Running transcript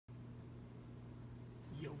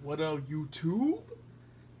What up, YouTube?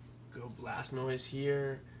 Go Blast Noise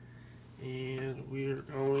here, and we're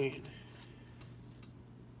going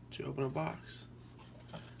to open a box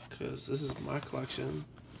because this is my collection,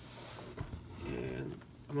 and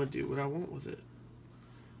I'm gonna do what I want with it.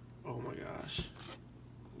 Oh my gosh,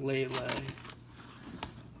 Lele!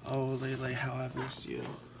 Oh Lele, how I've missed you.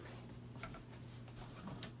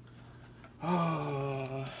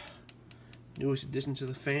 Newest addition to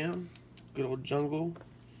the fam, good old Jungle.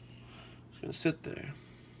 It's gonna sit there.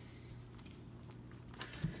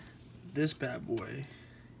 This bad boy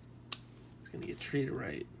is gonna get treated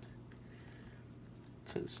right,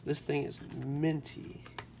 cause this thing is minty.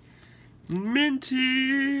 You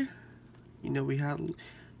know you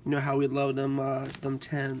know how we love them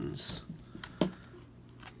 10s.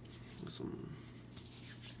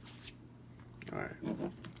 All right.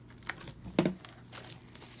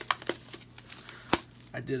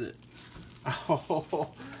 I did it.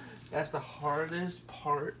 Oh, that's the hardest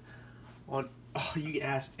part on. Oh, you can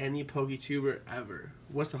ask any PokeTuber ever.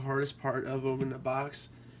 What's the hardest part of opening a box?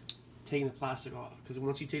 Taking the plastic off. Because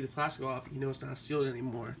once you take the plastic off, you know it's not sealed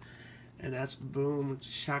anymore. And that's boom,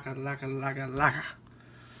 shaka laka laka laka.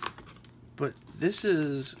 But this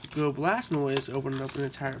is Go Blast Noise opening up an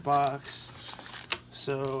entire box.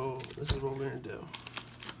 So this is what we're gonna do.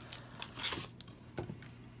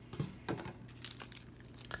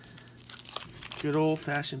 Good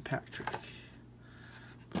old-fashioned pack trick.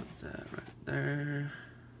 Put that right there.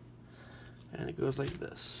 And it goes like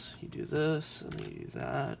this. You do this, and then you do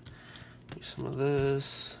that. Do some of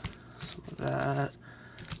this, some of that.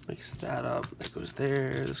 Mix that up. That goes there.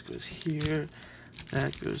 This goes here.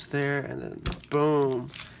 That goes there. And then boom.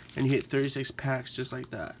 And you hit 36 packs just like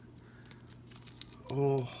that.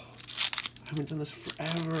 Oh, I haven't done this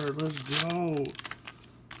forever. Let's go.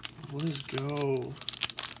 Let's go.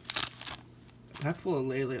 If I pull a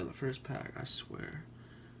Lele on the first pack, I swear.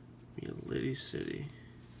 Me a Liddy City.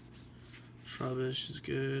 Trubbish is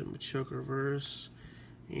good. Machoke Reverse.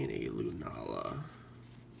 And a Lunala.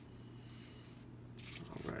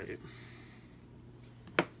 Alright.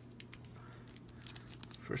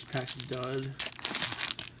 First pack's dud.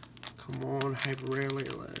 Come on, Hyper Rare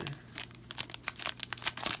Lele.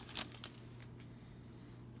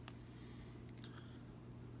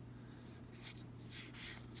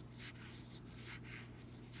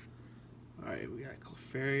 Alright, we got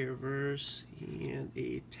Clefairy Reverse and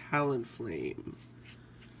a Talonflame,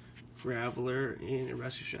 Graveler, and a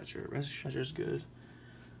Rescue Stretcher. Rescue Stretcher is good.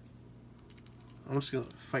 I'm just going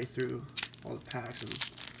to fight through all the packs and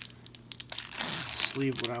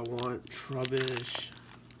sleeve what I want. Trubbish.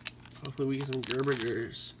 Hopefully we get some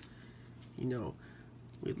Gerberders. You know,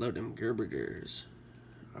 we love them Gerberders.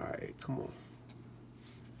 Alright, come on.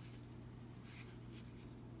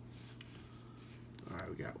 Alright,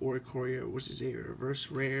 we got Oricorio, which is a reverse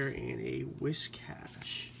rare, and a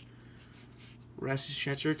Whiscash. Rescue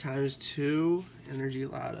Stretcher ×2, Energy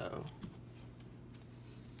Lotto.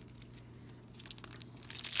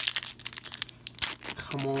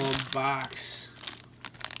 Come on, box.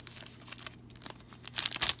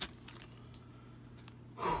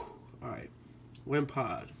 Alright,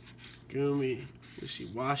 Wimpod, Gumi,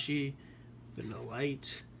 Wishy-Washy,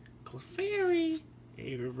 Vanillite, Clefairy,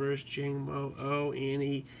 a reverse Jangmo O, and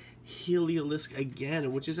a Heliolisk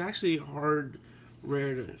again, which is actually hard,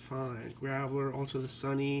 rare to find. Graveler, Alto the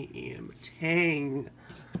Sunny, and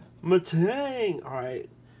Matang. Alright,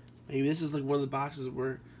 maybe this is like one of the boxes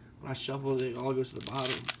where when I shuffle it, it all goes to the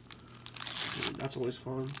bottom. That's always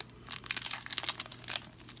fun.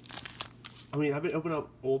 I mean, I've been opening up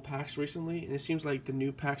old packs recently, and it seems like the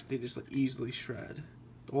new packs, they just like easily shred.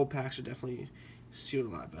 The old packs are definitely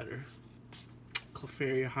sealed a lot better.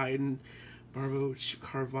 Clefairy, Haydn, Barboach,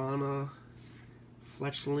 Carvana,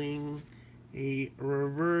 Fletchling, a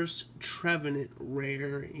reverse Trevenant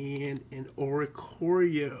rare, and an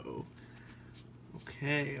Oricorio.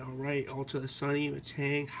 Okay, alright, Alto the Sunny,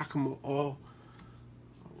 Matang, Hakamo all.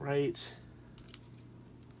 Alright.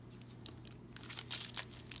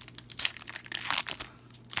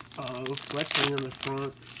 Fletchling on the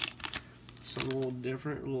front. Something a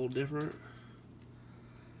little different.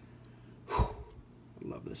 Whew. I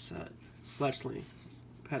love this set. Fletchling,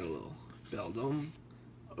 Petalil, Beldum.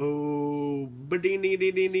 Oh, ding ding ding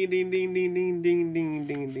ding ding ding ding ding ding ding ding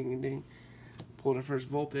ding ding ding. Pulled our first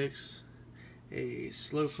Vulpix. A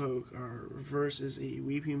Slowpoke. Our reverse is a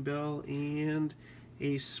Weeping Bell and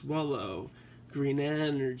a Swallow. Green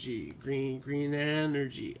Energy, Green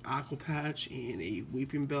Energy, Aqua Patch, and a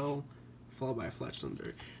Weeping Bell, followed by a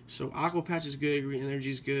Fletchlinder. So Aqua Patch is good, Green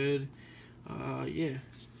Energy is good. Yeah,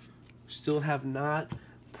 still have not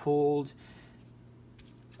pulled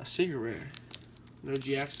A secret rare. No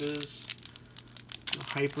GXs. No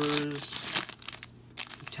hypers.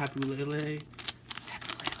 Tapu Lele.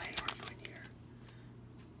 Tapu Lele, are you in here?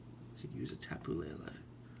 Could use a Tapu Lele.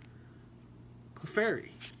 Clefairy.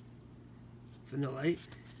 Vanillite.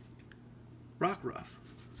 Rockruff.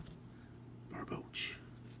 Barboach.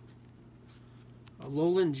 A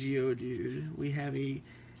Alolan Geodude. We have a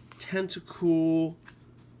Tentacool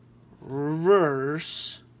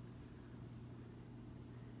reverse.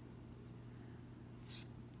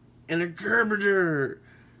 And a Gerberger.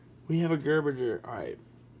 We have a Gerberger. Alright.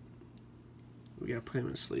 We gotta put him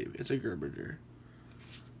in a sleeve. It's a Gerberger.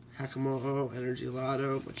 Hakamo, Energy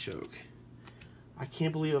Lotto, Machoke. I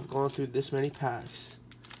can't believe I've gone through this many packs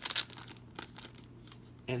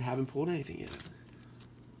and haven't pulled anything yet.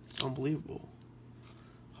 It's unbelievable.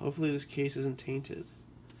 Hopefully this case isn't tainted.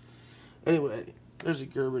 Anyway, there's a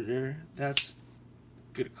Gerberger. That's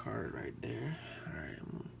a good card right there. Alright, I'm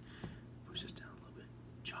gonna push this down a little bit.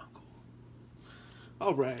 Jungle.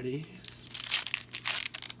 Alrighty.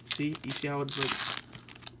 See? You see how it's like,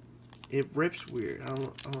 it rips weird. I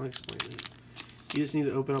don't explain it. You just need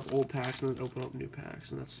to open up old packs and then open up new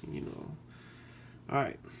packs, and that's, you know.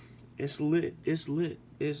 Alright. It's lit. It's lit.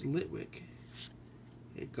 It's Litwick.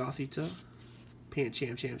 Gothita.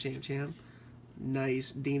 Cham.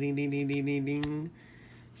 Nice. Ding, ding, ding, ding, ding, ding, ding.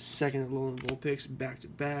 Second Alolan Vulpix. Back to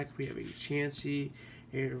back. We have a Chansey,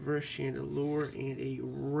 a Reverse Chandelure, and a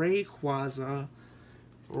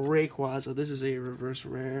Rayquaza. This is a reverse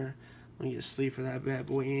rare. Let me get a sleeve for that bad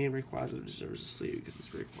boy, and Rayquaza deserves a sleeve because it's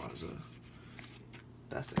Rayquaza.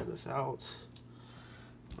 That's to end this out.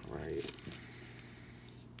 Alright.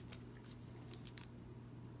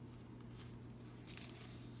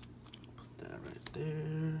 Put that right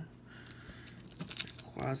there.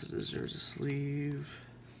 Rayquaza deserves a sleeve.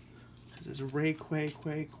 Because it's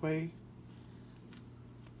Rayquay.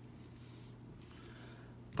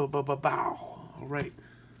 Bow. Alright.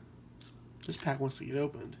 This pack wants to get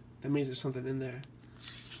opened. That means there's something in there.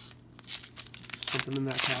 Something in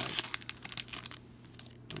that pack.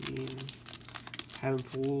 I mean,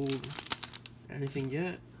 haven't pulled anything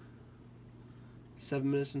yet. 7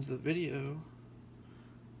 minutes into the video.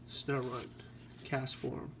 Snorunt, Cast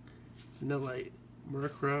Form, Vanillite,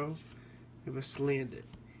 Murkrow, we have a Slandit,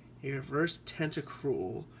 a Reverse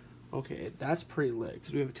Tentacruel. Okay, that's pretty lit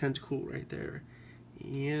because we have a Tentacool right there.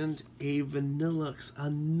 And a Vanillux,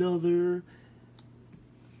 another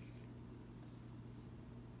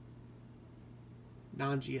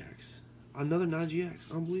non-GX. Another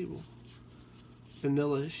non-GX. Unbelievable.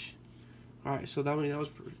 Vanillish. Alright, so that was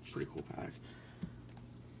a pretty cool pack.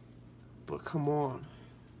 But come on.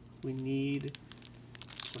 We need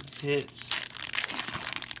some hits.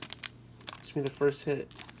 It's me the first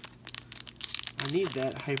hit. I need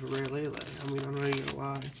that Hyper Rare Lele. I mean, I'm not even gonna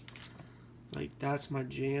lie. Like, that's my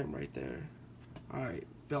jam right there. Alright,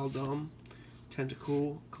 Beldum,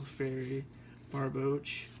 Tentacool, Clefairy,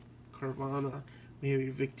 Barboach, Carvana. We have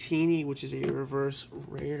a Victini, which is a reverse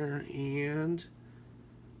rare, and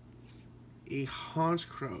a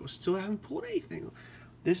Honchkrow. Still haven't pulled anything.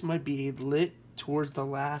 This might be a lit towards the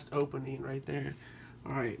last opening right there.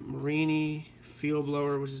 Alright, Marini, Field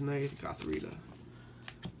Blower, which is nice, Gotharita.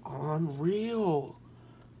 Unreal.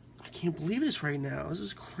 I can't believe this right now. This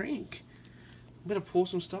is crank. I'm gonna pull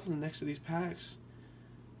some stuff in the next of these packs.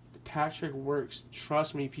 The pack trick works.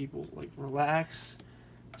 Trust me, people. Like, relax.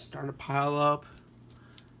 It's starting to pile up.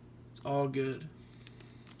 It's all good.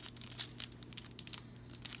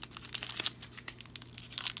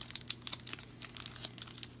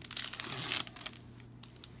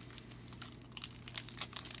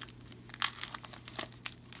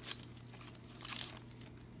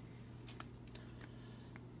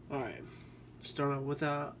 Alright. Start out with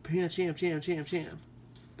a Cham.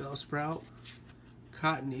 Bellsprout,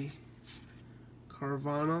 Cottony,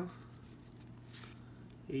 Carvana,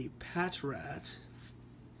 a Patrat,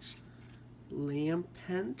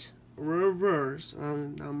 Lampent, reverse.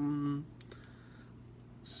 I'm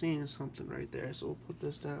seeing something right there, so we'll put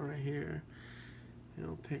this down right here. And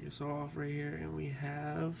it'll pick us off right here, and we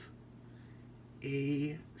have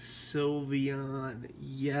a Sylveon.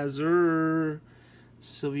 Yes, sir.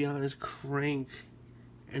 Sylveon is crank.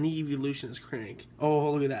 Any evolution is crank.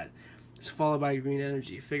 Oh, look at that. It's followed by green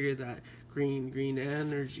energy. Figure that. Green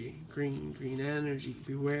energy. Green energy.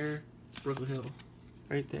 Beware. Brooklyn Hill.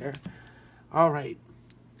 Right there. Alright.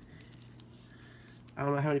 I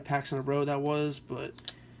don't know how many packs in a row that was, but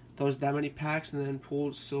that was that many packs, and then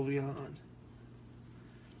pulled Sylveon.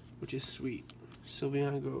 Which is sweet.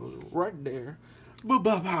 Sylveon goes right there. Bow,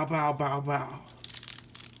 bow, bow, bow, bow, bow.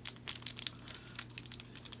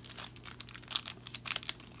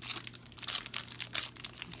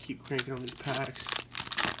 keep cranking on these packs.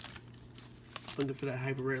 Looking for that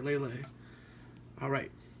hyper rare Lele.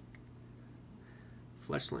 Alright.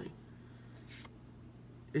 Fletchling.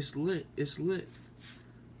 It's lit. It's lit.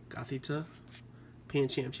 Gothita. Pan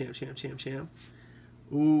champ.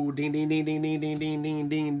 Ooh, ding ding ding ding ding ding ding ding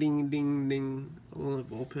ding ding ding ding. Only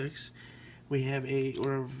bull picks. We have a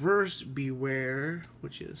reverse Beware,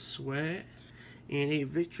 which is Sweat, and a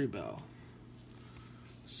Victory Bell.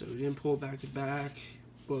 So we didn't pull back to back,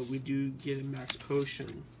 but we do get a Max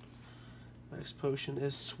Potion. Max Potion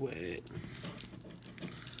is Sweat.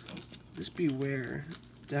 This Beware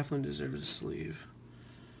definitely deserves a sleeve.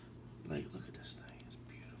 Like, look at this thing. It's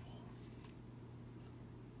beautiful.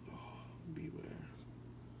 Oh, Beware.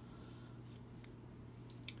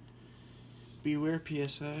 Beware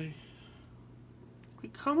PSA. We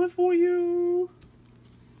coming for you.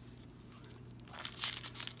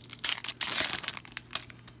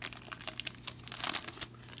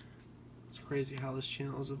 It's crazy how this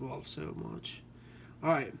channel has evolved so much.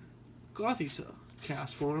 Alright. Gothita.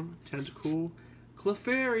 Cast Form. Tentacool.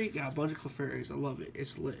 Clefairy. Got a bunch of Clefairies. I love it.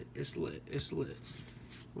 It's lit. It's lit. It's lit.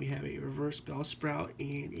 We have a reverse Bellsprout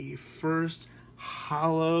and a first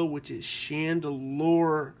holo, which is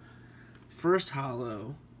Chandelure. First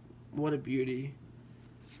holo. What a beauty.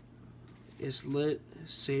 It's lit.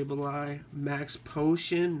 Sableye. Max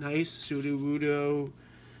Potion. Nice. Sudowoodo.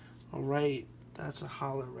 Alright. That's a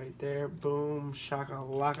holo right there. Boom. Shaka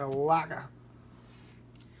laka laka.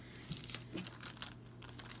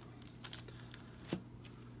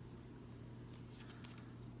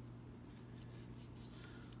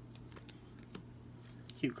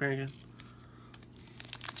 Keep cranking.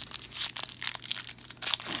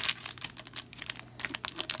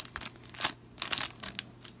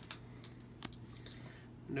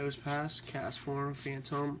 Nose Pass, Cast Form,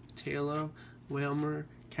 Phantom, Tailo, Whalmer,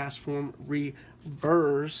 Cast Form,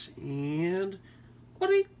 Reverse, and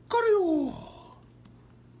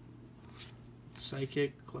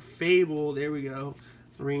Psychic, Clefable, there we go.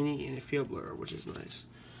 Rainy, and a Field Blur, which is nice.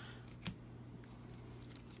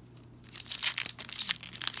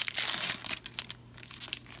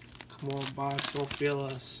 Come on, box, don't fail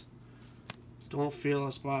us. Don't fail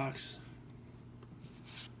us, box.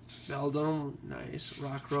 Beldum, nice.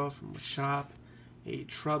 Rockruff, Machop, a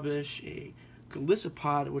Trubbish, a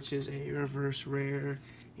Golisopod, which is a reverse rare,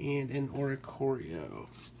 and an Oricorio.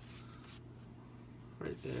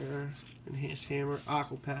 Right there. Enhanced Hammer,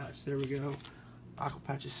 Aqua Patch, there we go. Aqua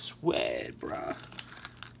Patch is sweat, bruh.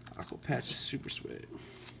 Aqua Patch is super sweat.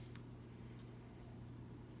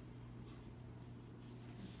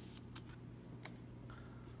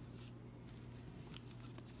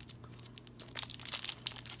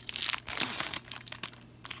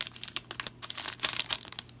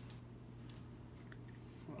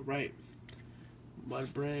 Right,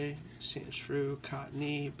 Mudbray, Sandshrew,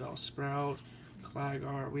 Cottony, Bellsprout,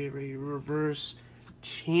 Claggart. We have a reverse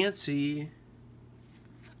Chansey,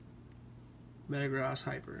 Metagross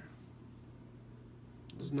Hyper.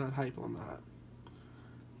 Was not hype on that.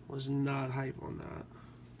 Was not hype on that.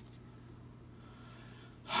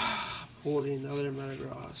 Pulled another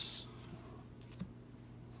Metagross.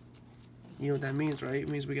 You know what that means, right? It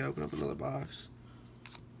means we gotta open up another box.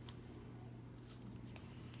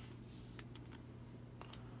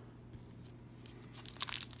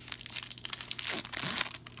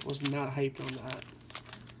 Was not hyped on that.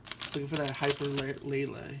 Looking for that hyper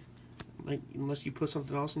Lele. Like, unless you put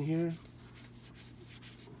something else in here.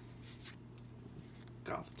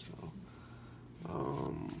 Gothito.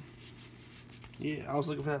 Yeah, I was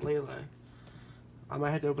looking for that Lele. I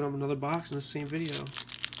might have to open up another box in the same video.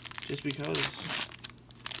 Just because.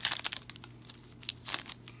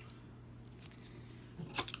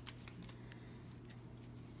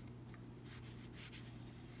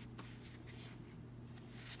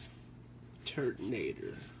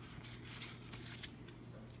 Turtonator.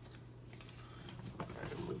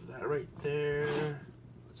 Alright, move that right there.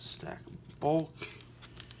 Let's stack bulk.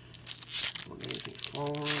 Don't need anything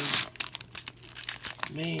falling.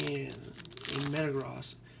 Man, a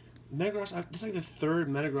Metagross. That's like the third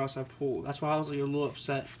Metagross I've pulled. That's why I was like a little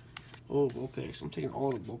upset. Oh, Vulpix. I'm taking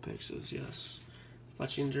all the Vulpixes, yes.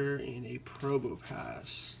 Fletchinder and a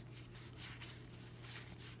Probopass.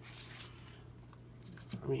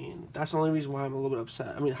 I mean, that's the only reason why I'm a little bit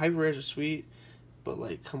upset. I mean, hyper rares are sweet, but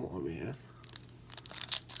like, come on, man.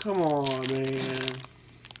 Come on, man.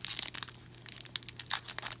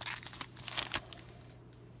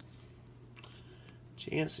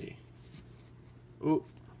 Chansey. Ooh.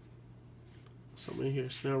 Somebody here.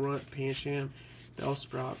 Smell Runt, Pancham,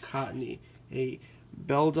 Bellsprout, Cottony, a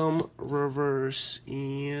Beldum reverse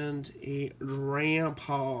and a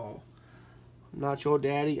grandpa. I'm not your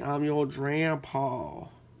daddy, I'm your grandpa.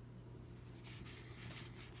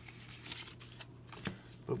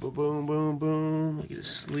 Boom, boom, boom, boom, boom. Look at his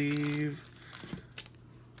sleeve.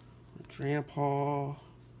 Grandpa.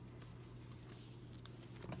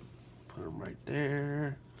 Put him right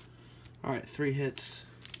there. Alright, 3 hits.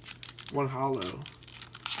 1 hollow.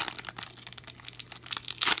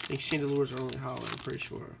 I think Chandelures are only hollow, I'm pretty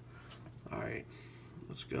sure. Alright,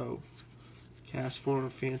 let's go. Cast form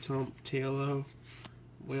Phantom Talo.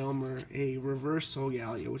 Whalmer, a reverse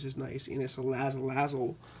Solgallia, which is nice. And it's a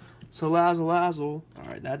Lazzle. So Lazzle.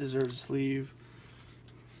 Alright, that deserves a sleeve.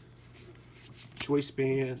 Choice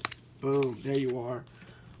Band. Boom, there you are.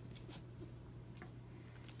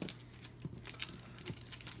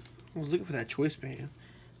 I was looking for that Choice Band.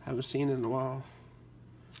 Haven't seen it in a while.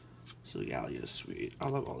 So Gallia is sweet. I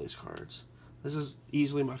love all these cards. This is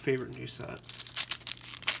easily my favorite new set.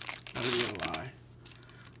 Not even gonna lie.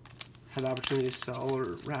 Had the opportunity to sell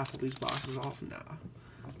or raffle these boxes off? Nah.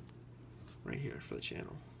 Right here for the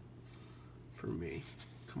channel. For me.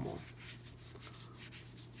 Come on.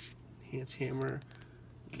 Hans Hammer.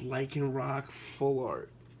 Lycanroc full art.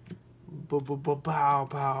 Bow bow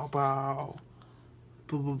bow.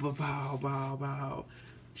 Bow bow bow.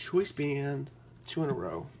 Choice Band. 2 in a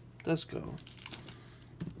row. Let's go.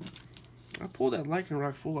 I pulled that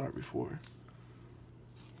Lycanroc full art before.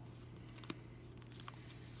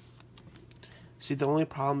 See, the only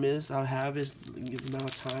problem I have is the amount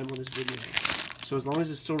of time on this video. So as long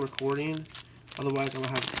as it's still recording, otherwise I'm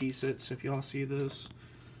gonna have to piece it. So if y'all see this,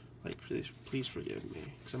 like, please forgive me,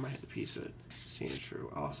 because I might have to piece it.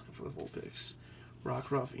 Sandshrew. I was looking for the Vulpix.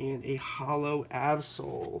 Rockruff and a Hollow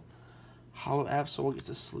Absol. Hollow Absol gets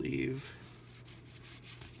a sleeve.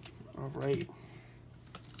 Alright.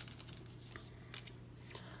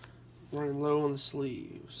 Running low on the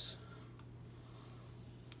sleeves.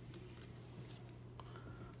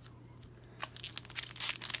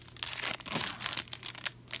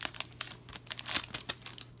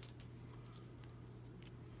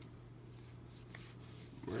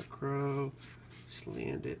 Murkrow.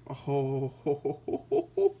 Slanted. Oh,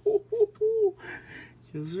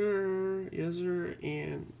 yes sir,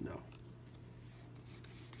 and no.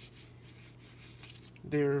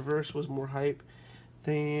 The reverse was more hype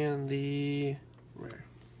than the rare.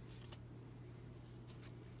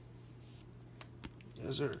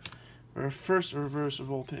 Yes sir. Our first reverse of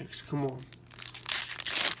Vulpix. Come on.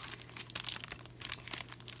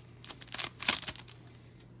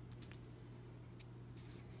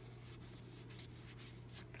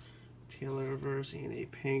 Taylor reverse and a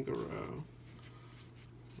Pangoro.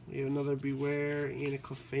 We have another Beware and a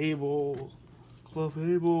Clefable.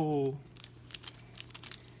 Clefable.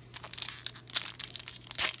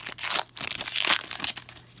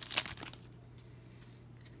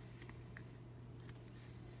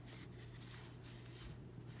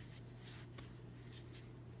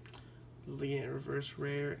 Lilligant reverse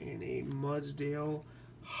rare and a Mudsdale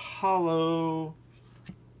hollow.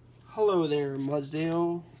 Hello there,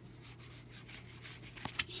 Mudsdale.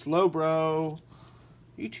 Slow, bro.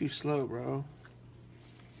 You too slow, bro.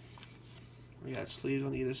 We got sleeves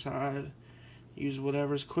on either side. Use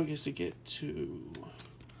whatever's quickest to get to.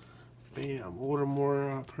 Bam. Order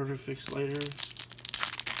more Perfect Fix later.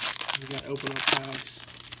 We got open up packs.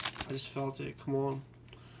 I just felt it. Come on.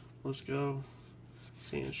 Let's go.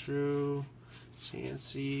 Sandshrew,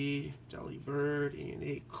 Chansey, Delibird, and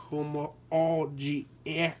a Coma All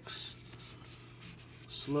GX.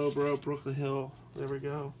 Slow, bro. Brooklyn Hill. There we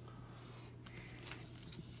go.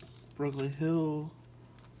 Brooklyn Hill.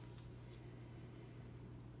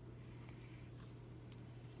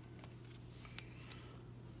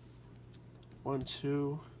 One,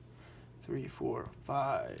 two, three, four,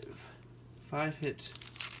 five. 5 hits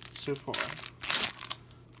so far.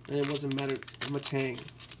 And it wasn't Metang.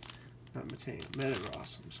 Not Metang.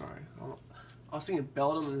 Metagross. I'm sorry. I was thinking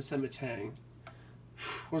Beldum and then said Metang.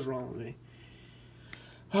 What's wrong with me?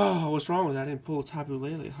 Oh, what's wrong with that? I didn't pull Tapu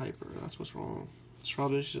Lele Hyper. That's what's wrong.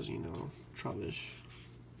 Trubbish, as you know. Trubbish.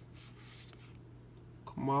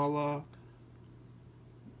 Kamala.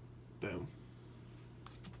 Boom.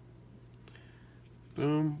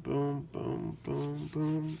 Boom, boom, boom, boom,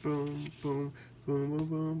 boom, boom, boom. Boom, boom,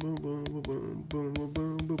 boom, boom, boom, boom, boom, boom, boom,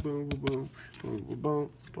 boom, boom, boom, boom, boom,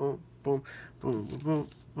 boom, boom, boom, boom,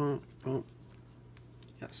 boom, boom.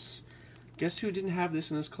 Yes. Guess who didn't have this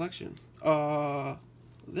in his collection?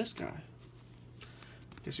 This guy.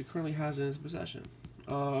 Guess who currently has it in his possession?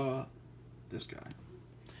 This guy.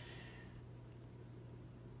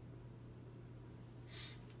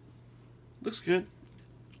 Looks good.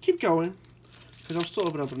 keep going, because I'm still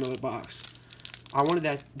opening up another box. I wanted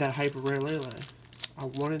that hyper rare Lele. I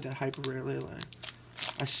wanted that hyper rare Lele.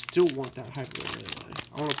 I still want that hyper rare Lele.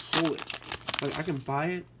 I want to pull it. Like, I can buy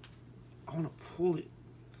it. I want to pull it.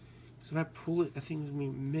 So if I pull it, that thing's gonna be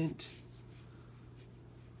mint.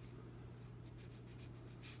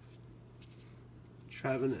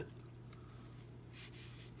 Traveling.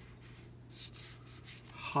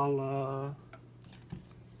 Holla.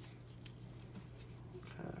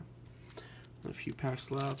 Okay. A few packs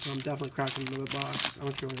left. I'm definitely cracking another box. I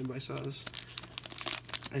don't care what anybody says.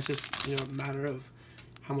 It's just, you know, a matter of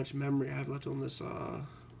how much memory I have left on this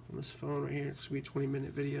phone right here. It's gonna be a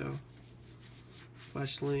 20-minute video.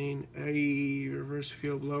 Fleshling, a reverse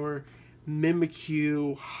field blower,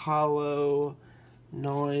 Mimikyu, hollow,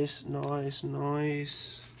 nice, nice,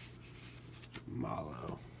 nice.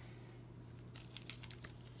 Malo.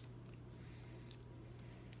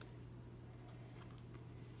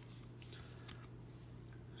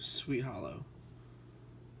 Sweet hollow.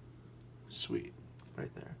 Sweet.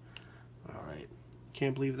 Right there. Alright.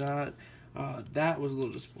 Can't believe that. That was a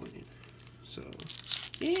little disappointing. So,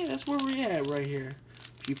 yeah, that's where we're at right here.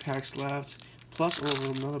 A few packs left. Plus,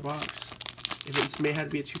 over another box. If it may have to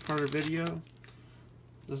be a two-parter video,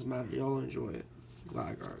 doesn't matter. Y'all enjoy it.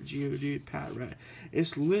 Gligar, Geodude, Pat Rat.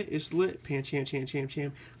 It's lit. It's lit. Pancham,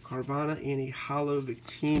 Cham, Carvana, and a hollow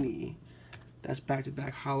Victini. That's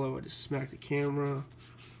back-to-back hollow. I just smacked the camera.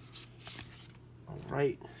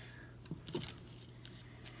 Alright.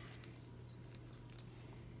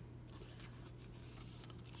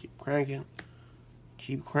 Keep cranking.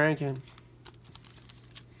 Keep cranking.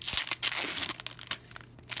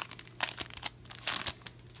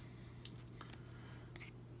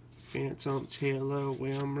 Phantom, Taylor,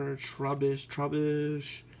 Whalmer, Trubbish,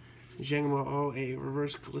 Jangmo, a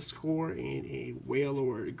reverse Gliscor, and a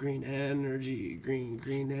Wailord, green energy, green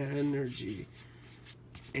energy,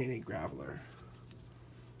 and a Graveler.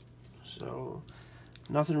 So,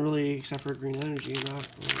 nothing really except for green energy in that.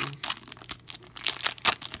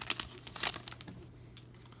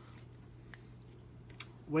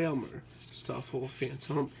 Whalmer, Stuffle,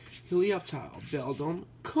 Phantom, Helioptile, Beldum,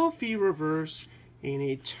 Comfy Reverse, and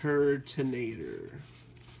a Turtonator.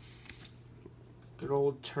 Good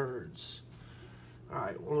old turds.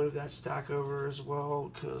 Alright, we'll move that stack over as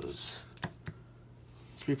well, because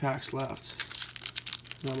 3 packs left.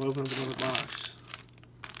 And I'm opening up another box.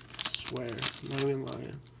 I swear, I'm not even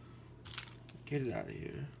lying. Get it out of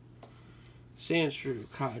here. Sandshrew,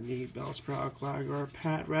 Cottonee, Bellsprout, Gligar,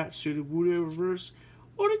 Pat Rat, Sudowoodo Reverse,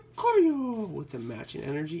 Oricorio with the matching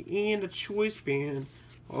energy, and a Choice Band,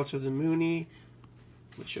 Alter the Mooney,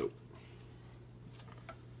 Machoke.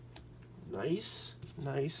 Nice,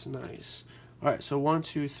 nice, nice. Alright, so 1,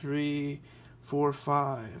 2, 3, 4,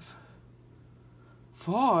 5.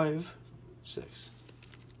 5? 6.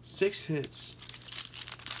 6 hits.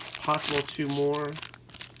 Possible 2 more.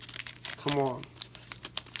 Come on.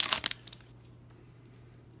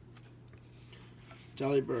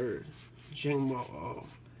 Delibird, Jangmo,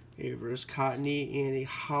 a reverse Cottonee, and a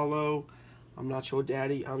hollow. I'm not your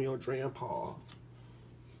daddy, I'm your grandpa.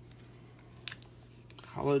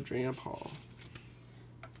 Hollow grandpa.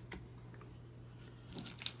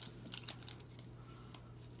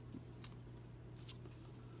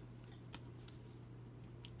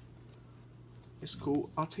 It's cool.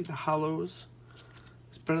 I'll take the hollows.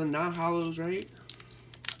 It's better than non-hollows, right?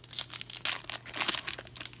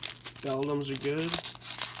 Beldums are good.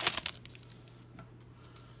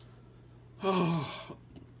 Oh,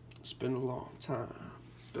 it's been a long time.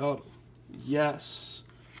 Beldum. Yes.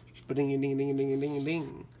 Ding ding ding ding ding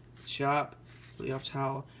ding. Chop.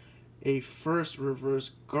 Helioptile. A first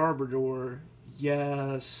reverse Garbodor.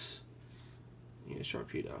 Yes. And a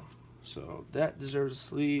Sharpedo. So that deserves a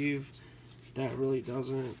sleeve. That really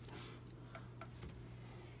doesn't.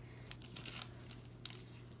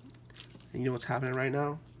 And you know what's happening right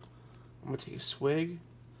now? I'm gonna take a swig,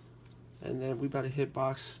 and then we about to hit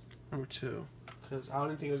box number 2, because I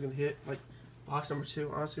don't think it was gonna hit like box number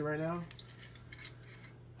 2. Honestly, right now,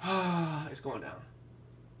 it's going down.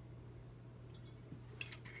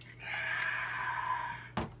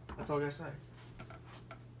 That's all I gotta say.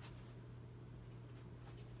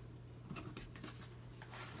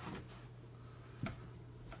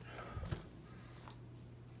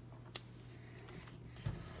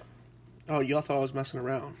 Oh, y'all thought I was messing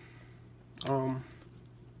around.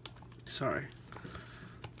 Sorry.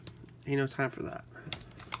 Ain't no time for that.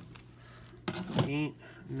 Ain't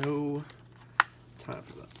no time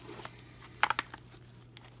for that.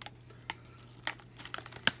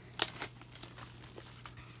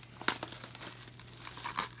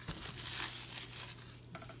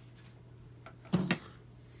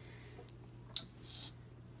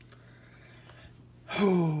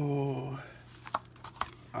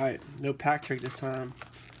 No pack trick this time,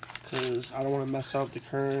 because I don't want to mess up the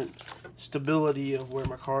current stability of where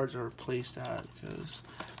my cards are placed at, because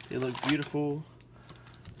they look beautiful.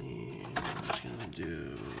 And I'm just going to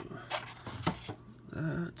do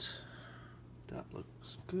that. That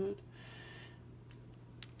looks good.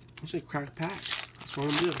 I'm just going to crack packs. That's what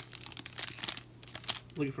I'm doing.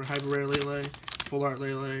 Looking for Hyper Rare Lele, Full Art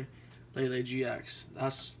Lele, Lele GX.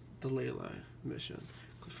 That's the Lele mission.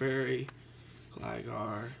 Clefairy,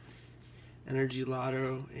 Gligar, Energy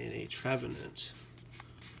Lotto, and a Trevenant.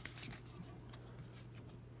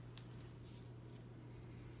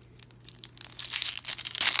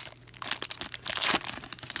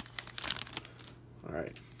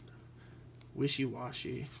 Alright. Wishy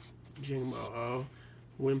Washy, Jingmo-O,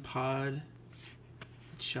 Wimpod,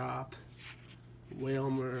 Chop,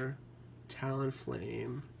 Wailmer,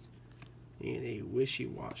 Talonflame, and a Wishy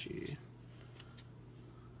Washy.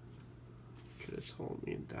 Could have told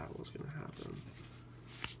me that was going to happen,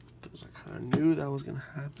 because I kind of knew that was going to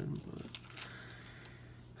happen, but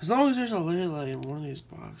as long as there's a Lele in one of these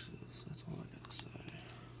boxes, that's all I gotta say.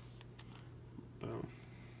 Boom.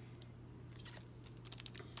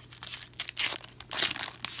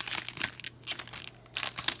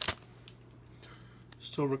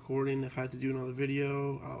 Still recording. If I have to do another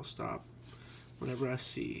video, I'll stop whenever I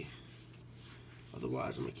see.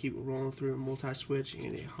 Otherwise, I'm going to keep rolling through a multi-switch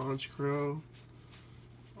and a Honchkrow.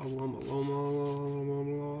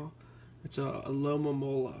 Aloma. It's a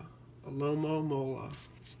Alomomola.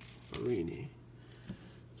 Marini.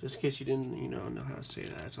 Just in case you didn't, know how to say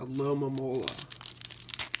that. It's Alomomola.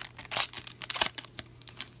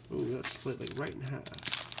 Ooh, that's split like right in half.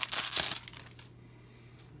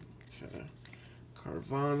 Okay.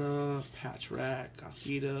 Carvana, Patchrat,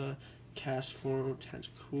 Gothita, Castform,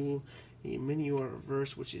 Tentacool, a Minior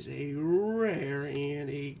Reverse, which is a rare, and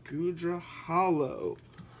a Goodra Hollow.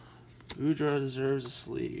 Goodra deserves a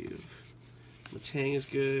sleeve. Matang is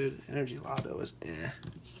good. Energy Lotto is eh.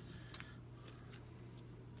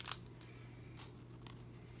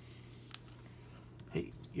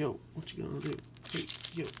 Hey, yo, what you gonna do? Hey,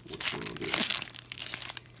 yo, what you gonna do?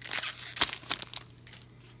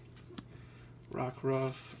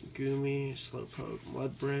 Rockruff, Goomy, Slowpoke,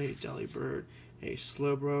 Mudbray, Delibird, a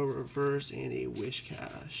Slowbro Reverse, and a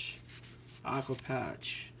Wishcash. Aqua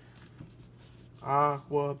Patch.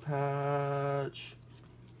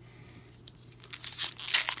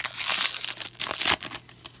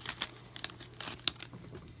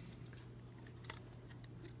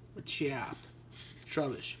 Chap,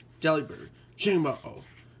 Trubbish, Delibird, Jingmo-O,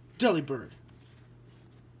 Delibird.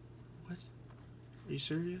 What? Are you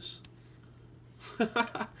serious?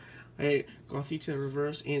 A Gothita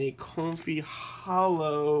Reverse and a Comfy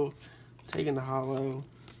Hollow. Taking the Hollow.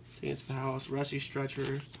 Taking it to the house. Rusty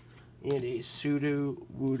Stretcher. And a Pseudo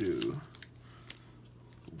Voodoo.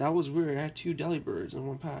 That was weird. I had 2 Delibirds in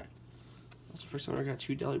one pack. That's the first time I got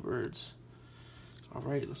 2 Delibirds.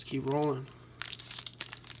 Alright, let's keep rolling.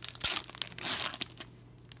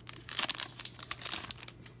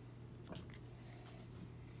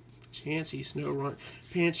 Chansey, Snorunt,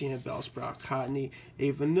 Pancham, Bellsprout, Cottony,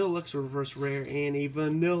 a Vanillux Reverse Rare, and a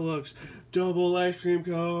Vanillux Double Ice Cream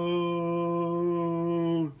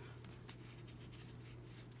Cone.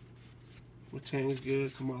 Matang's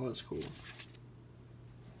good. Kamala's cool.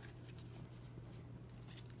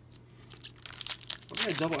 I got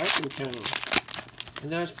a double ice cream cone.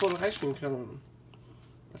 And then I just pulled an ice cream cone.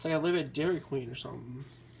 That's like I live at Dairy Queen or something.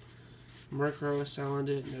 Murkrow,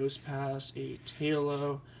 Salandit, Nosepass, a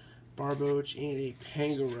Tailo, Barboach, and a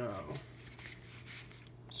Pangoro.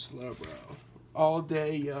 Slowbro. All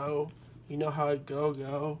day, yo. You know how it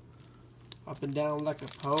go. Up and down like a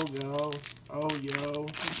pogo. Oh, yo.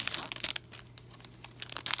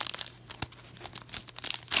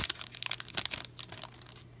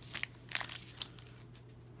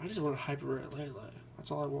 I just want a Hyper Rare Lele. That's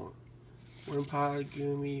all I want. Wimpod,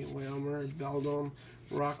 Goomy, Wailmer, Beldum,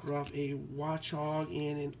 Rockruff, a Watchog,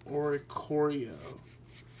 and an Oricorio.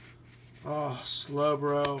 Oh,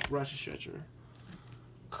 Slowbro, Rusty Stretcher.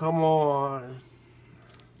 Come on.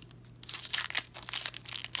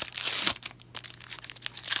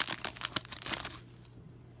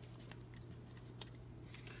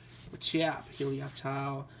 Machop,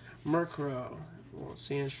 Helioptile, Murkrow,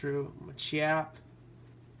 Sandshrew, Machop,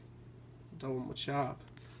 double Machop,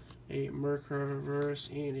 a Murkrow Reverse,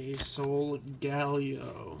 and a Soul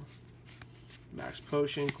Galio. Max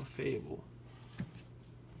Potion, Clefable.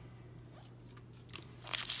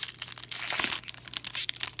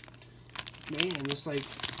 Man, it's like,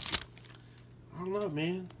 I don't know,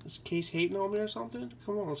 man. Is Case hating on me or something?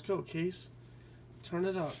 Come on, let's go, Case. Turn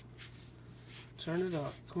it up. Turn it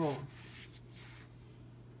up. Come on.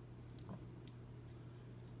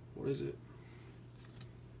 What is it?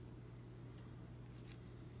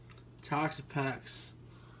 Toxapex.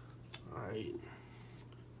 Alright.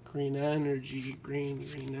 Green energy. Green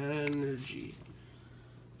energy.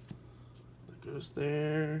 That goes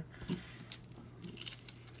there.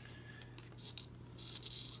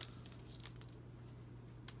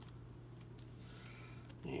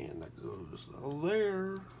 And that goes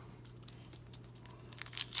there.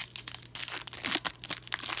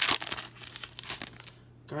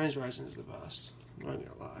 Guardians Rising is the best. I'm not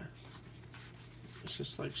gonna lie. It's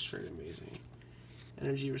just like straight amazing.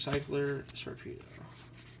 Energy Recycler, Torpedo.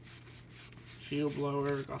 Field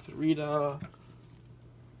Blower, Gotharita.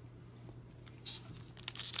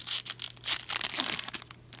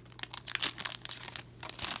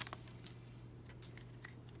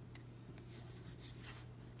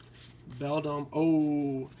 Beldum.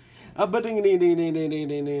 Oh. But ding ding ding ding ding ding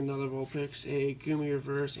ding ding. Another Vulpix, a Gumi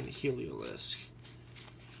Reverse, and a Heliolisk.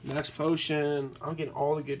 Next Potion. I'm getting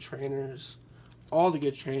all the good trainers. All the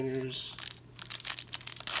good trainers.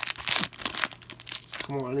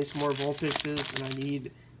 Come on, I need some more Vulpixes, and I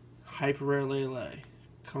need Hyper Rare Lele.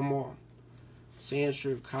 Come on.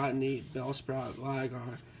 Sandshrew, Cottonee, Bellsprout,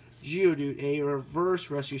 Gligar, Geodude, a Reverse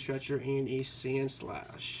Rescue Stretcher, and a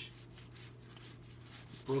Sandslash.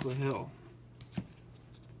 Brooklyn Hill.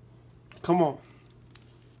 Come on.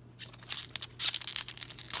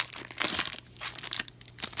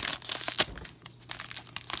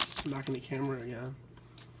 Smacking the camera again.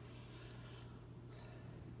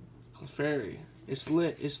 Clefairy. It's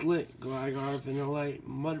lit. Gligar, Vanillite,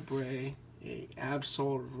 Mudbray, a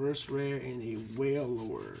Absol, Reverse Rare, and a Whale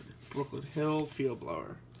Lord. Brooklyn Hill, Field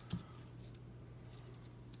Blower.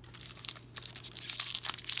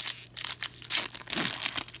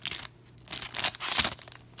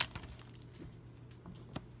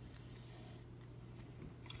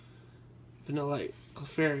 Vanillite,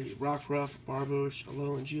 Clefairy, Rockruff, Barboach,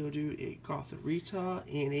 Alolan Geodude, a Gotharita,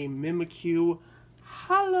 and a Mimikyu.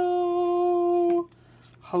 Hello!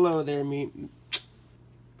 Hello there, Green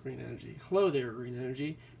Energy. Hello there, Green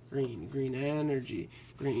Energy. Green Energy.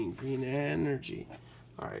 Green Energy.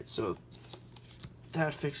 Alright, so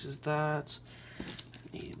that fixes that. I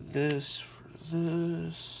need this for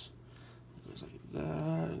this. It goes like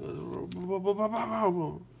that. It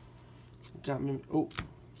goes. Got me. Oh.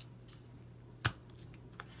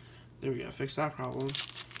 There we go. Fix that problem.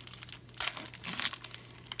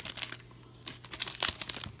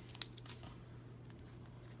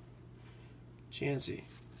 Chansey,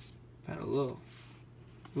 Petalil,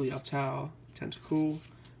 Liatao, Tentacool,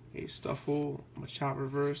 a Stuffle, Machop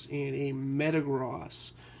Reverse, and a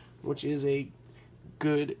Metagross, which is a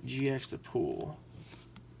good GX to pull.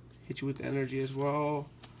 Hit you with the energy as well.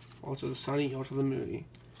 Alter the Sunny, alter the Moony.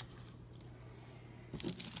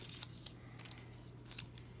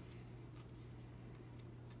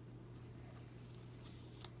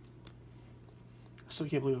 I still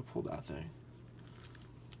can't believe I pulled that thing.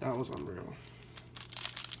 That was unreal.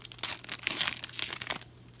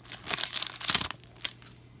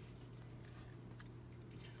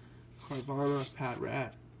 Carvana,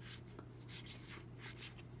 Patrat.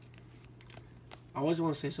 I always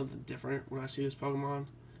want to say something different when I see this Pokemon,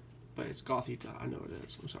 but it's Gothita. I know it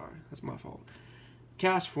is. I'm sorry. That's my fault.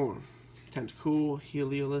 Cast form. Tentacool,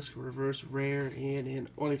 Heliolisk, Reverse Rare, and an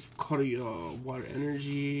Oricorio. Water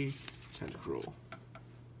Energy, Tentacruel.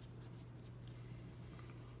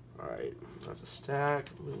 Alright, that's a stack.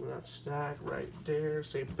 Moving that stack right there.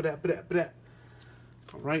 Say blah.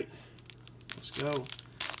 Alright, let's go.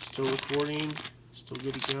 Still recording. Still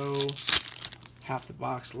good to go. Half the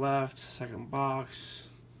box left. Second box.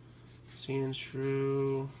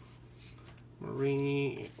 Sandshrew.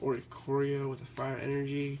 Marini. Oricorio with a Fire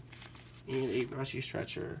Energy. And a Rescue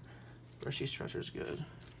Stretcher. Rescue Stretcher is good.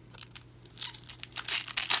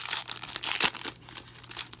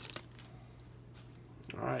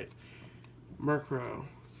 Alright. Murkrow.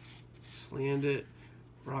 Slandit.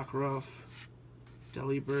 Rockruff.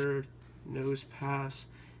 Delibird. Nose Pass.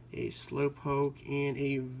 A Slowpoke. And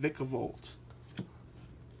a Vikavolt.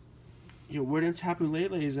 Yo, where did Tapu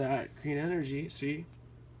Lele is at? Green Energy, see?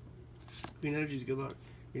 Green Energy's good luck.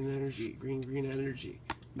 Green Energy. Green Energy.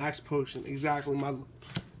 Max Potion. Exactly.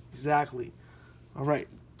 Exactly. Alright.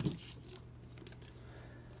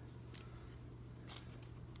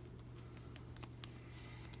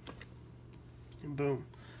 And boom.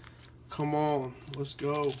 Come on. Let's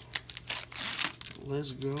go.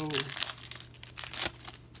 Let's go.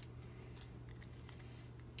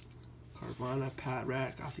 Carvana,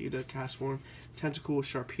 Patrat, Gothita, Cast Form, Tentacool,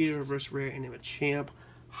 Sharpedo, Reverse Rare, and a Champ.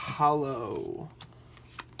 Hollow.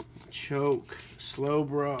 Choke. Slow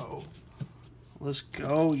bro. Let's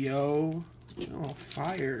go, yo. Oh,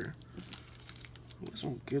 fire. Got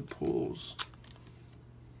some good pulls.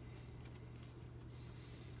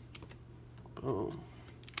 Boom.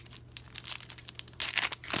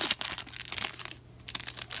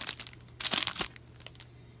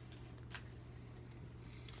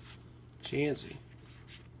 Chansey.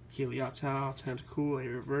 Helioptile, Tentacool, a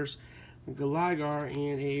reverse Galagar,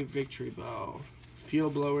 and a Victory Bell.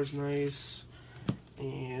 Field Blower's nice.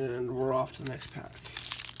 And we're off to the next pack.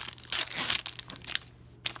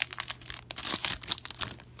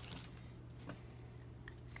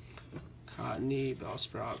 Cottony,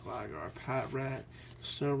 Bellsprout, Gligar, Patrat,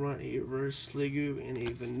 Snorunt, a reverse Sliggoo, and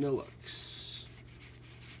a Vanillix.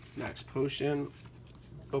 Next potion.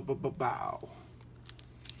 Bow.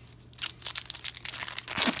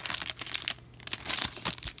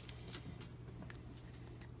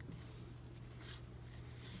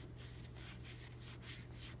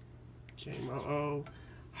 JMO.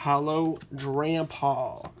 Hollow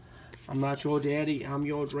Drampal. I'm not your daddy, I'm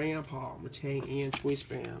your grandpa. Matang and Choice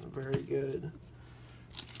Band. Very good.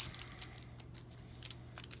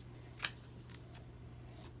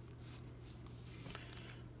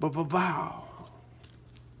 Bow. More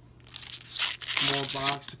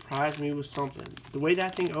box. Surprised me with something. The way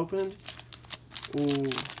that thing opened. Ooh.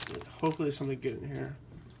 Hopefully there's something good in here.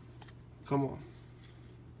 Come on.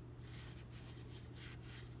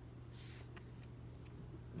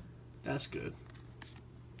 That's good.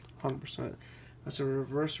 100%. That's a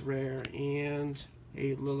reverse rare and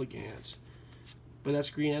a Lilligant. But that's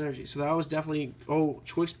green energy. So that was definitely, oh,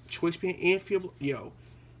 choice band and field. Yo.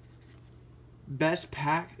 Best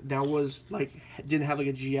pack that was like, didn't have like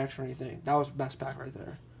a GX or anything. That was best pack right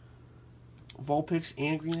there. Vulpix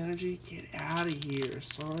and green energy. Get out of here,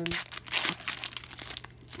 son.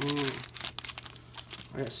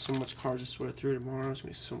 I got so much cards to sort through tomorrow. It's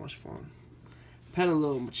going to be so much fun.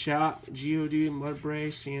 Petalil, Machop, Geodude, Mudbray,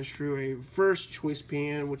 Sandshrew, a reverse Choice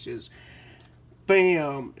Band, which is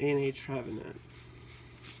BAM, and a Trevenant.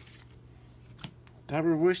 That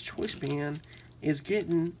reverse Choice Band is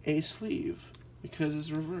getting a sleeve because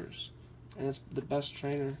it's reverse. And it's the best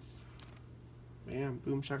trainer. Bam,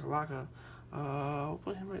 boom, shakalaka. We'll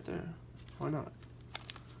put him right there. Why not?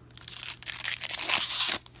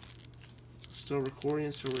 Still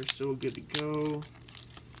recording, so we're still good to go.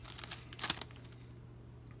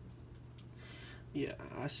 Yeah,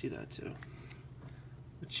 I see that too.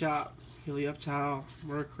 Machop, Helioptile,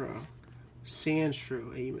 Murkrow,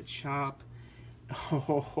 Sandshrew, a Machop.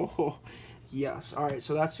 Oh, yes. Alright,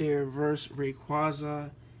 so that's a reverse Rayquaza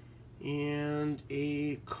and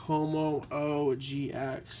a Como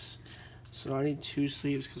OGX. So I need 2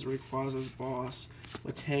 sleeves because Rayquaza's boss.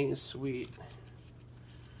 Matang is sweet.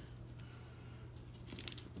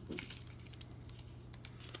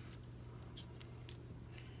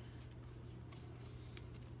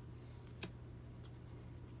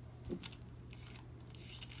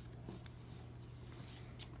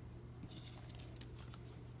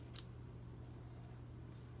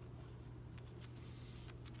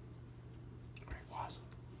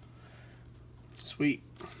 Sweet.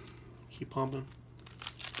 Keep pumping.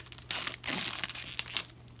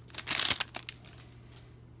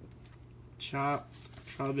 Chop,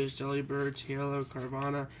 Trubbish, Delibird, Tailo,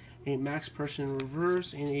 Carvana, a Max Potion in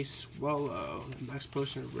reverse, and a Swallow. The Max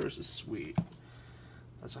Potion in reverse is sweet.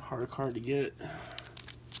 That's a hard card to get.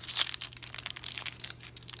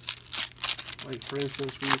 Like, for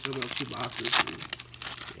instance, we used to those 2 boxes. And,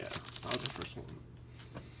 yeah, that was the first one.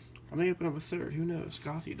 I may open up a third. Who knows?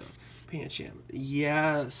 Gothita. Pancham.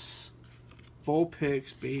 Yes.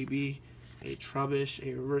 Vulpix, baby. A Trubbish,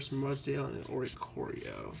 a Reverse Mudsdale, and an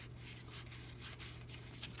Oricorio.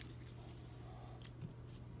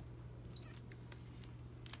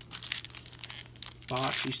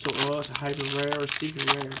 Box, you still owe us a Hyper Rare or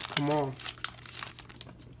Secret Rare. Come on.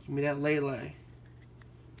 Give me that Lele.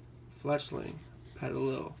 Fletchling.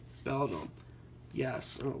 Petalil. Beldum.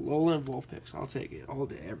 Yes, and a Alolan Vulpix. I'll take it all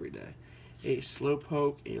day, every day. A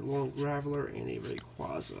Slowpoke, a Long Graveler, and a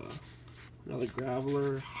Rayquaza. Another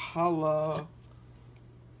Graveler. Holla.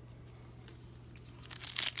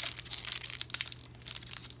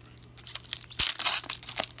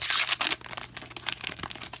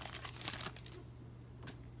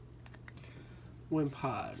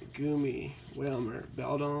 Wimpod, Goomy, Whalmer,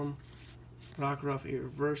 Beldum, Rockruff, a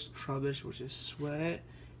Reverse Trubbish, which is Sweat,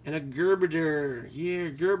 and a Gerberdure. Yeah,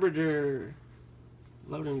 Gerberdure.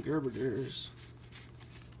 Love them Gerberdures.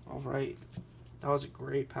 Alright. That was a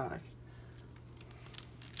great pack.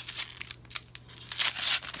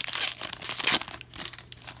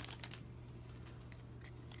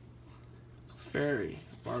 Fairy,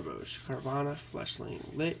 Barboach, Carvana, Fleshling,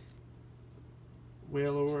 Lit,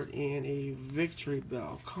 Wailord, and a Victory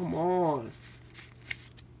Bell. Come on.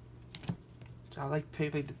 I like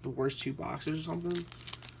pick like the worst 2 boxes or something.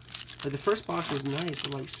 Like the first box was nice,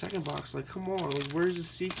 but like second box, like come on, like where's the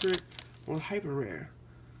secret or the hyper rare?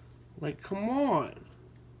 Like come on.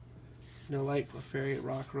 You know, like Clefairy,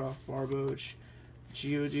 Rockruff, Barboach,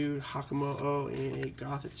 Geodude, Hakamo'o, and a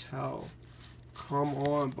Gothitelle. Come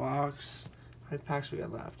on, box. How many packs we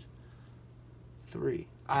got left? 3.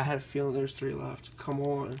 I had a feeling there's 3 left. Come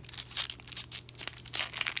on.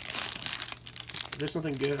 If there's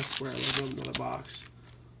something good, I swear I'll go another box.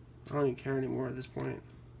 I don't even care anymore at this point.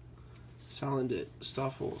 Salandit,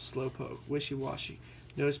 Stuffle, Slowpoke, Wishy-Washy,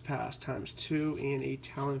 Nose Pass ×2, and a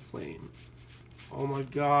Talonflame. Oh my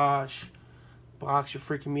gosh. Box, you're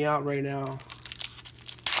freaking me out right now.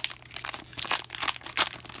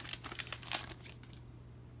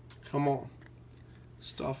 Come on.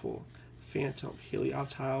 Stuffle, Phantom,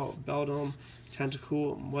 Helioptile, Beldum,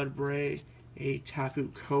 Tentacool, Mudbray, a Tapu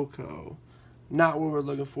Koko. Not what we're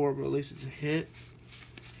looking for, but at least it's a hit.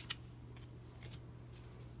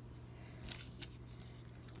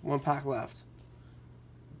 One pack left.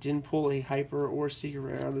 Didn't pull a hyper or secret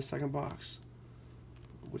rare out of the second box,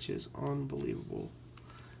 which is unbelievable.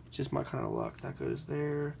 Just my kind of luck. That goes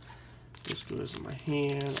there. This goes in my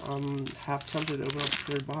hand. I'm half tempted to open up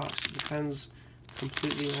the third box. It depends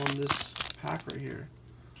completely on this pack right here.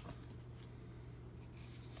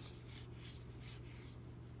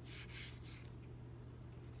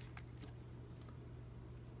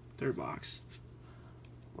 Third box.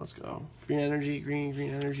 Let's go. Green energy, green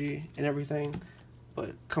energy, and everything.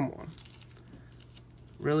 But come on.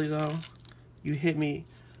 Really though? You hit me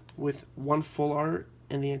with 1 full art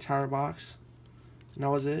in the entire box. And that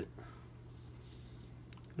was it?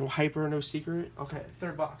 No hyper, no secret? Okay,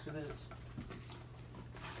 third box it is.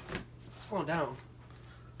 It's going down.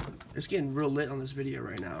 It's getting real lit on this video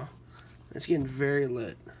right now. It's getting very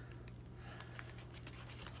lit.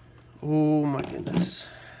 Oh my goodness.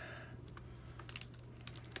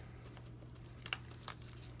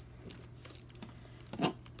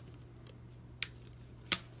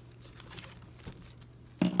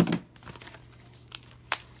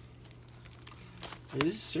 Like,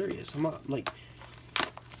 this is serious. I'm not like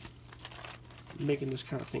making this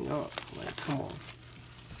kind of thing up. Like, come on.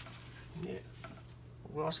 Yeah.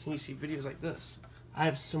 Where else can you see videos like this? I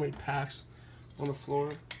have so many packs on the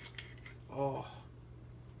floor. Oh.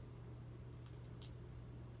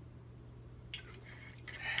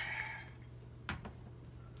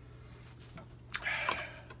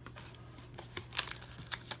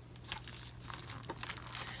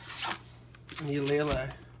 I need Lele.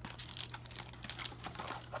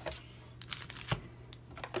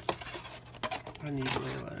 I need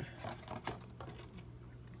Lele.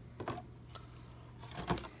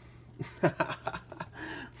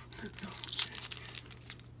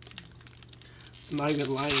 I'm not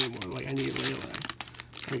even lying anymore. Like, I need Lele.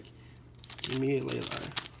 Like, give me a Lele.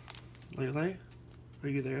 Lele? Are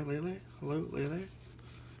you there, Lele? Hello, Lele?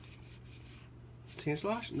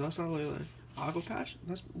 Sandslash? No, that's not Lele. Aqua Patch?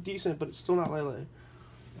 That's decent, but it's still not Lele.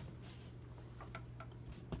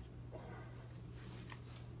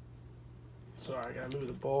 Sorry, I gotta move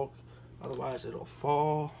the bulk, otherwise it'll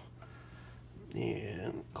fall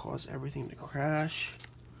and cause everything to crash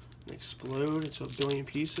and explode into a billion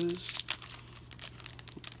pieces.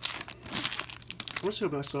 I'm just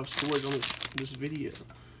hoping I still have storage on this video.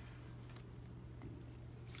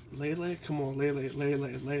 Lele? Come on, Lele.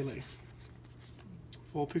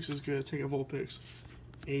 Vulpix is good. Take a Vulpix.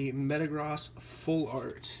 A Metagross full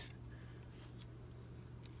art.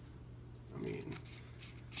 I mean,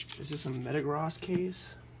 is this a Metagross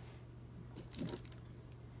case?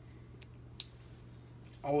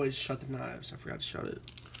 Always shut the knives. I forgot to shut it.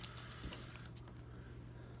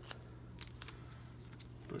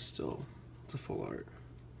 But still, it's a full art.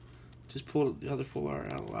 Just pulled the other full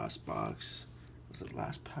art out of the last box. Was it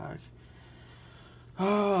last pack?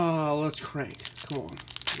 Oh, let's crank. Come on.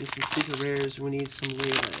 We need some secret rares. We need some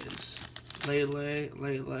Lele's. Lele.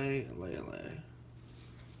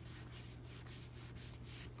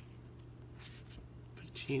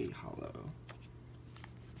 Victini Hollow.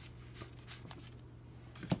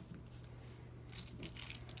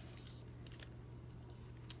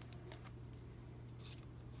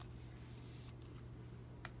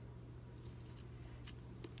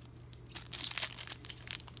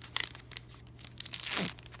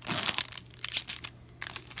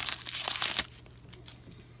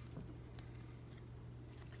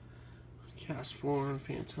 Cast Form,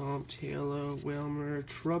 Phantom, Taylor, Whalmer,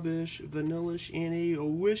 Trubbish, Vanillish, and a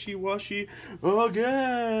Wishy-Washy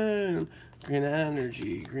again! Green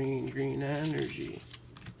Energy, green Energy.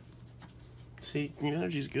 See, Green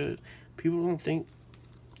Energy's good. People don't think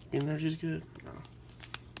Green Energy's good. No.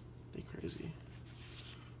 They crazy.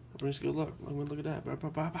 That brings good luck. Look at that.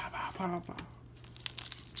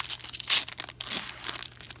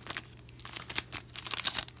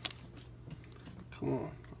 Come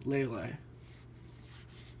on. Lele.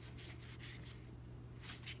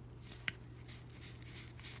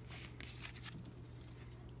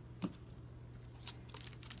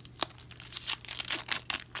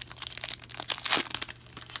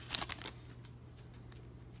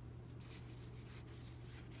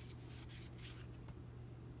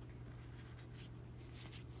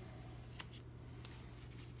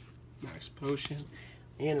 Max Potion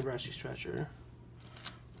and a Rescue Stretcher.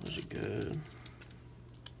 Those are good.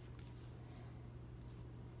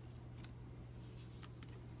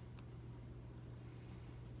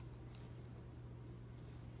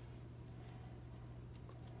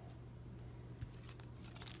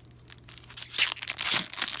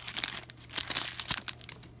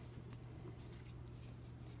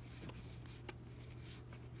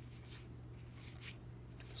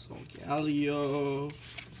 So Galio,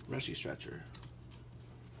 Rescue Stretcher.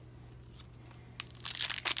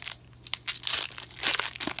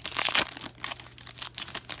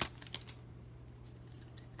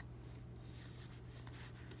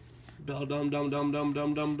 Bell Dum Dum Dum Dum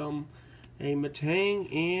Dum Dum Dum. A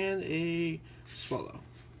Matang and a Swallow.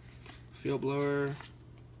 Field Blower. I'm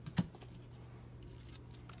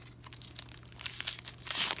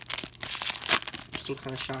still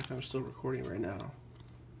kind of shocked I'm still recording right now.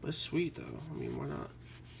 But it's sweet though. I mean, why not?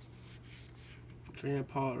 Drain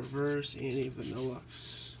Paw Reverse and a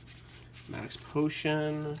Vanillux. Max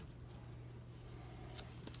Potion.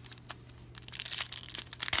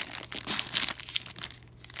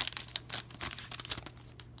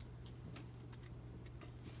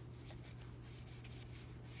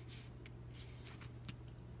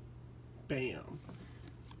 Bam.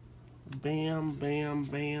 Bam, bam,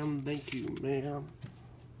 bam. Thank you, ma'am.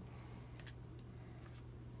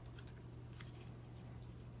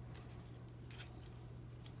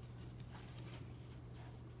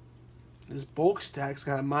 This bulk stack's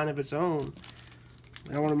got a mind of its own.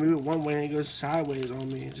 I want to move it one way and it goes sideways on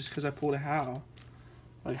me just because I pulled a how.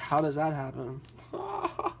 Like, how does that happen?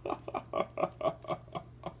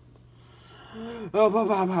 Oh, ba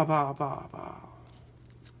ba ba ba ba ba.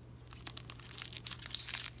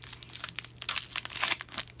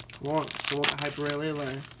 Come on, still want the Hyper Ray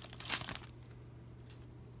Lele.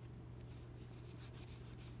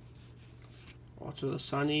 Walter the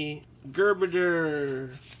Sunny,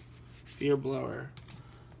 Gerbider, Field Blower.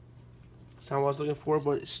 It's not what I was looking for,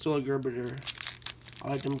 but it's still a Gerbider. I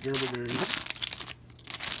like them Gerbiders.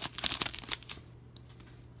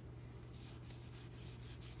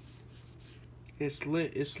 It's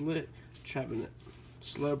lit, it's lit. Trapping it.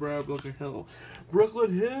 Slowbro,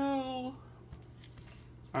 Brooklyn Hill.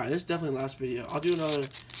 Alright, this is definitely the last video. I'll do another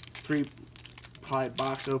 3 probably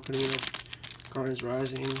box opening of Guardians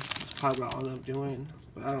Rising. That's probably what I'll end up doing.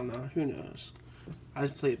 But I don't know. Who knows? I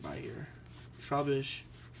just play it by ear. Trubbish.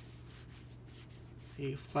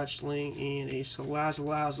 A Fletchling and a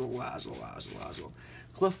Salazzle.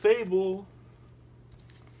 Clefable.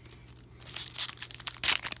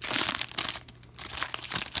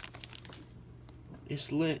 It's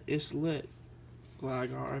lit. It's lit.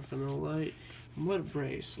 Gligar, Vanillite.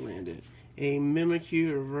 Mudbrace landed. A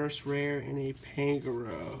Mimikyu reverse rare and a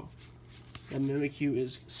Pangoro. That Mimikyu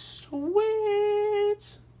is sweet.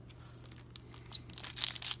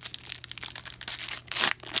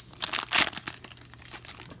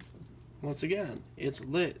 Once again, it's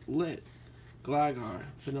lit. Gligar,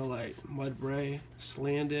 Vanillite, Mudbray,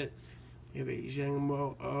 Slandit. We have a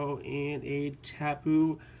Zhengmo-O and a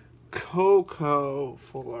Tapu Koko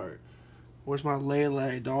full art. Where's my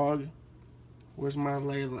Lele, dog? Where's my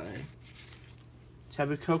Lele?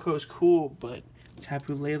 Tapu Koko is cool, but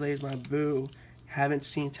Tapu Lele is my boo. Haven't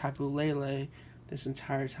seen Tapu Lele this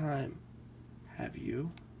entire time. Have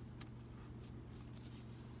you?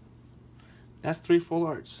 That's 3 full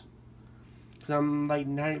arts. Because I'm like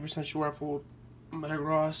 90% sure I pulled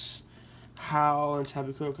Metagross, Howl, and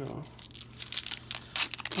Tapu Koko.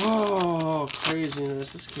 Oh,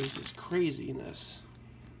 craziness. This case is craziness.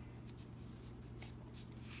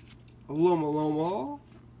 Loma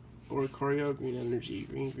or Choreo, green energy,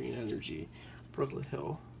 green energy, Brooklyn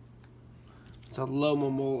Hill. It's a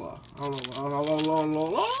Lomomola. I don't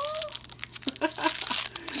know.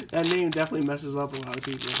 That name definitely messes up a lot of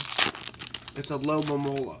people. It's a low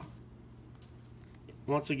Momola.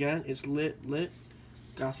 Once again, it's lit.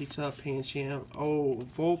 Gothita, Pancham. Oh,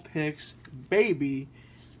 Vulpix, baby.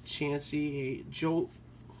 Chansey, a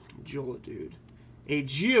Geodude. A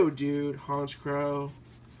Geodude, Honchkrow.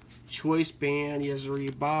 Choice Band,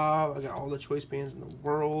 Yezuri Bob. I got all the choice bands in the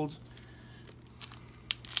world.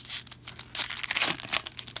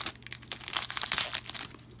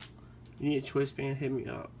 You need a choice band, hit me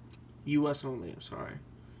up. US only, I'm sorry.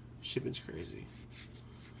 Shipping's crazy.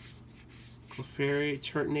 Clefairy,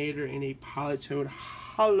 Turtonator, and a Politoed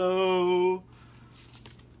Hollow.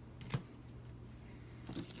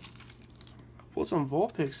 Pulled some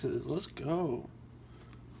Vulpixes. Let's go.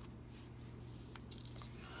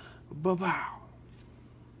 Ba-bow.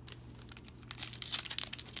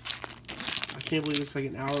 I can't believe it's like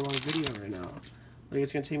an hour-long video right now. Like,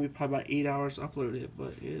 it's going to take me probably about 8 hours to upload it,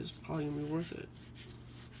 but it is probably going to be worth it.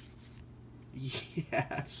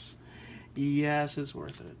 Yes. Yes, it's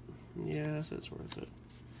worth it. Yes, it's worth it.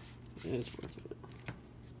 It's worth it.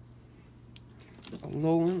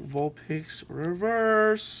 Alolan Vulpix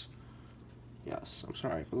Reverse. Yes, I'm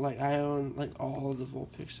sorry, but like I own like all of the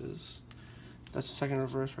Vulpixes. That's the second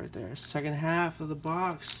reverse right there. Second half of the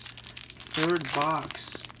box. Third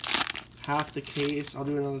box. Half the case. I'll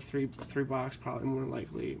do another three box probably more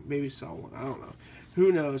likely. Maybe sell one. I don't know.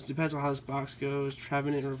 Who knows? Depends on how this box goes.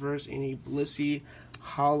 Trevenant reverse and a Blissey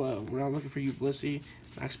Hollow. We're not looking for you, Blissey.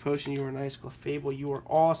 Max Potion, you are nice. Clefable, you are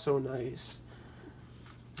also nice.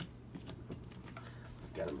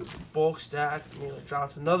 Gotta move the bulk stack. I nearly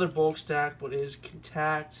dropped another bulk stack, but it is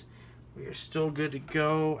contact. We are still good to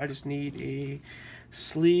go. I just need a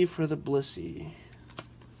sleeve for the Blissey.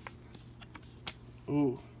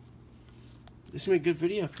 Ooh. This is gonna be a good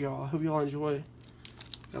video for y'all. I hope y'all enjoy.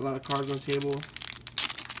 Got a lot of cards on the table.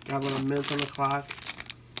 Got a little mints on the clock.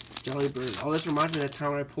 Delibird. Oh, this reminds me of that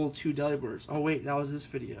time when I pulled 2 Delibirds. Oh, wait, that was this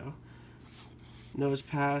video. Nose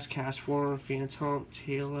Pass, Castform, Phantom,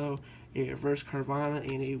 Talo, a Reverse Carvana,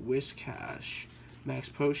 and a Whiscash. Max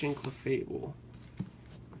Potion, Clefable.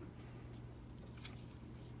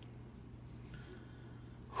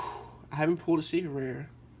 I haven't pulled a secret rare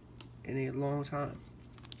in a long time.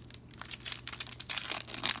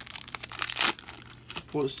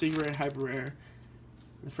 Pulled a secret rare, hyper rare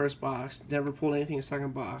in the first box. Never pulled anything in the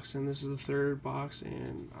second box, and this is the third box,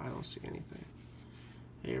 and I don't see anything.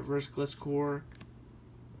 A reverse Gliscor.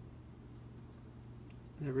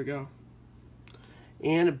 There we go.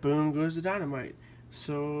 And boom goes the Dynamite.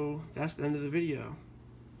 So that's the end of the video,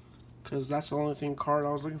 because that's the only card I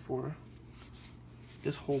was looking for.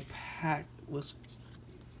 This whole pack was.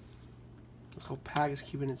 This whole pack is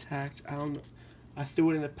keeping intact. I don't know. I threw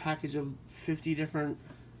it in a package of 50 different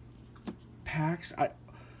packs. I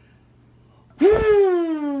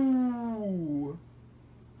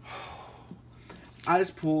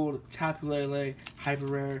just pulled Tapu Lele Hyper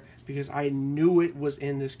Rare because I knew it was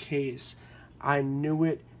in this case. I knew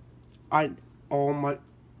it. Oh my.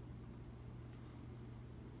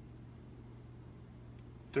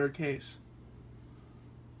 Third case.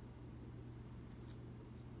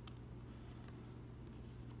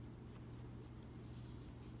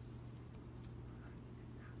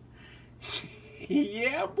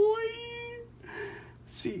 Yeah, boy.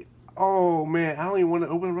 See, oh man, I don't even want to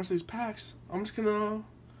open the rest of these packs. I'm just gonna.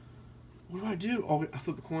 What do I do? Oh, I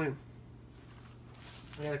flip a coin.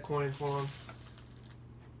 I got a coin for him.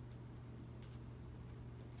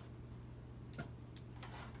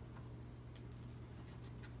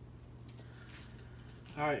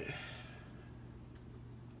 All right.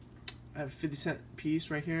 I have a 50-cent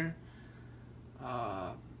piece right here.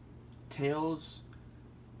 Tails.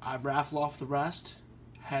 I raffle off the rest.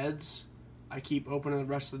 Heads. I keep opening the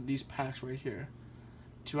rest of these packs right here.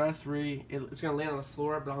 2 out of 3. It's going to land on the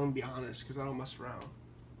floor, but I'm going to be honest because I don't mess around.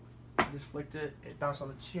 I just flicked it. It bounced on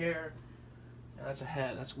the chair. And that's a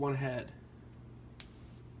head. That's one head.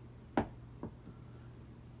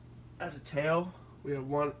 That's a tail. We have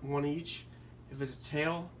one each. If it's a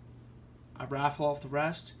tail, I raffle off the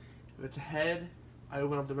rest. If it's a head, I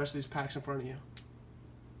open up the rest of these packs in front of you.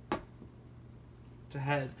 It's a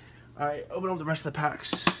head. Alright, open up the rest of the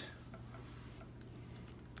packs.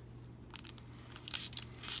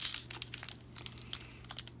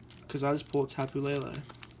 Because I just pulled Tapu Lele.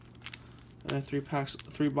 I have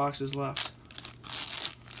 3 boxes left.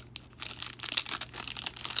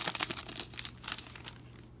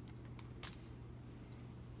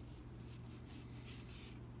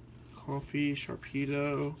 Comfy,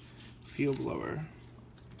 Sharpedo, Field Blower.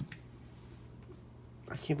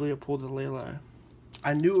 I can't believe I pulled the Lele.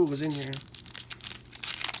 I knew it was in here.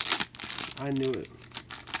 I knew it.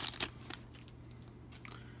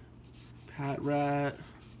 Hat Rat,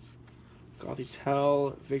 Gothy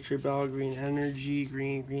Tell, Victory Bell, Green Energy,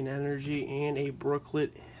 Green Energy, and a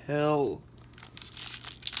Brooklet Hill.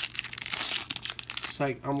 It's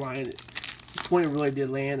like, I'm lying. The point really did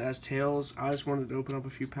land as tails. I just wanted to open up a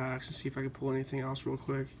few packs and see if I could pull anything else real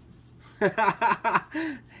quick.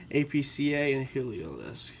 APCA and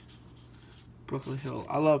Heliodisc. Brooklet Hill.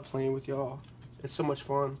 I love playing with y'all. It's so much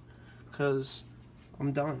fun because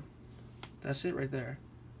I'm done. That's it right there.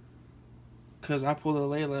 Because I pulled a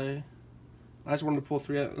Lele. I just wanted to pull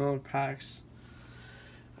 3 other packs.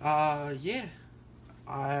 Yeah.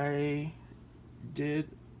 I did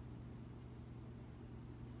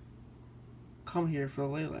come here for the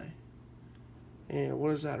Lele. And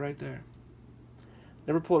what is that right there?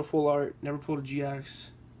 Never pulled a full art. Never pulled a GX.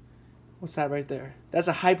 What's that right there? That's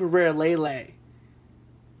a hyper rare Lele.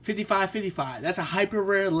 55-55. That's a hyper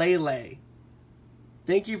rare Lele.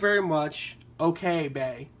 Thank you very much. Okay,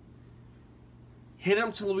 bae. Hit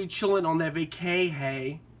him till we chillin' on that vacay,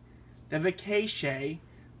 hey. That vacay.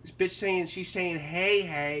 This bitch saying, she's saying,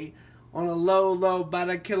 hey, on a low, about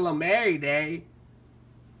to kill him every day.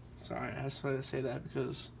 Sorry, I just wanted to say that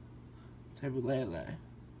because Tapu Lele.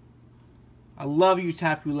 I love you,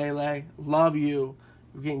 Tapu Lele. Love you.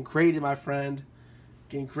 You're getting graded, my friend.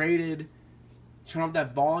 Getting graded. Turn up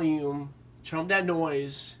that volume. Turn up that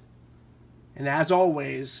noise. And as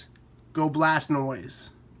always, go blast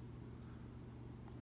noise.